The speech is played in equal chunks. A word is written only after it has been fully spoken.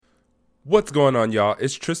What's going on, y'all?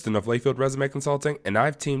 It's Tristan of Layfield Resume Consulting, and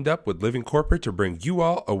I've teamed up with Living Corporate to bring you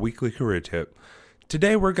all a weekly career tip.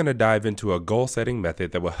 Today, we're going to dive into a goal-setting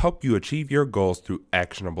method that will help you achieve your goals through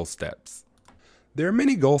actionable steps. There are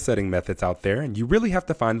many goal-setting methods out there, and you really have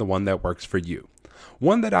to find the one that works for you.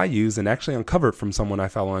 One that I use and actually uncovered from someone I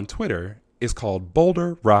follow on Twitter is called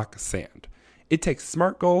Boulder, Rock, Sand. It takes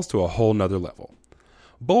SMART goals to a whole nother level.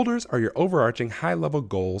 Boulders are your overarching high-level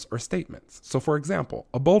goals or statements. So for example,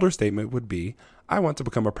 a boulder statement would be, I want to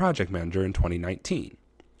become a project manager in 2019.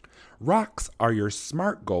 Rocks are your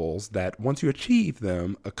SMART goals that, once you achieve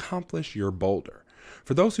them, accomplish your boulder.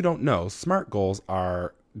 For those who don't know, SMART goals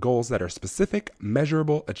are goals that are specific,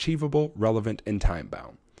 measurable, achievable, relevant, and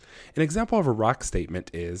time-bound. An example of a rock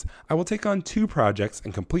statement is, I will take on 2 projects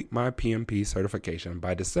and complete my PMP certification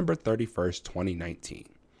by December 31st, 2019.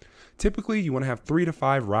 Typically, you want to have 3 to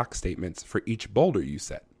 5 rock statements for each boulder you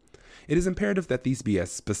set. It is imperative that these be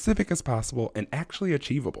as specific as possible and actually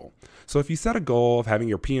achievable. So if you set a goal of having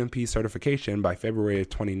your PMP certification by February of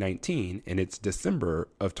 2019 and it's December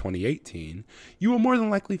of 2018, you will more than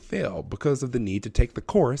likely fail because of the need to take the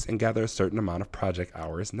course and gather a certain amount of project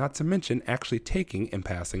hours, not to mention actually taking and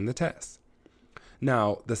passing the test.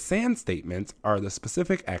 Now, the SAND statements are the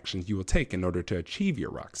specific actions you will take in order to achieve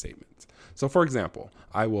your rock statements. So for example,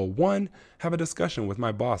 I will 1. Have a discussion with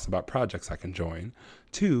my boss about projects I can join.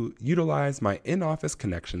 2. Utilize my in-office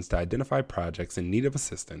connections to identify projects in need of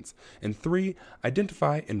assistance. And 3.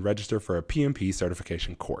 Identify and register for a PMP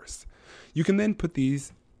certification course. You can then put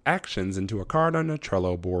these actions into a card on a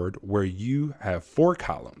Trello board where you have 4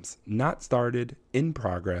 columns: not started, in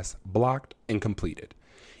progress, blocked, and completed.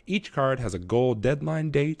 Each card has a goal deadline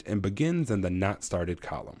date and begins in the not started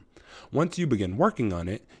column. Once you begin working on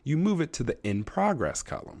it, you move it to the in progress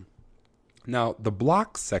column. Now, the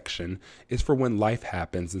block section is for when life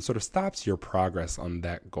happens and sort of stops your progress on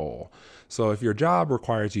that goal. So if your job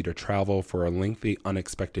requires you to travel for a lengthy,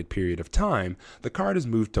 unexpected period of time, the card is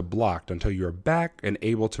moved to blocked until you're back and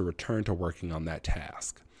able to return to working on that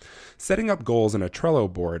task. Setting up goals in a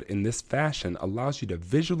Trello board in this fashion allows you to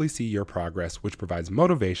visually see your progress, which provides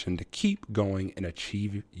motivation to keep going and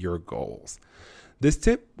achieve your goals. This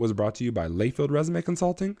tip was brought to you by Layfield Resume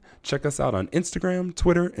Consulting. Check us out on Instagram,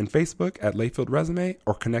 Twitter, and Facebook at Layfield Resume,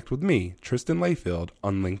 or connect with me, Tristan Layfield,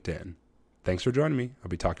 on LinkedIn. Thanks for joining me. I'll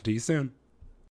be talking to you soon.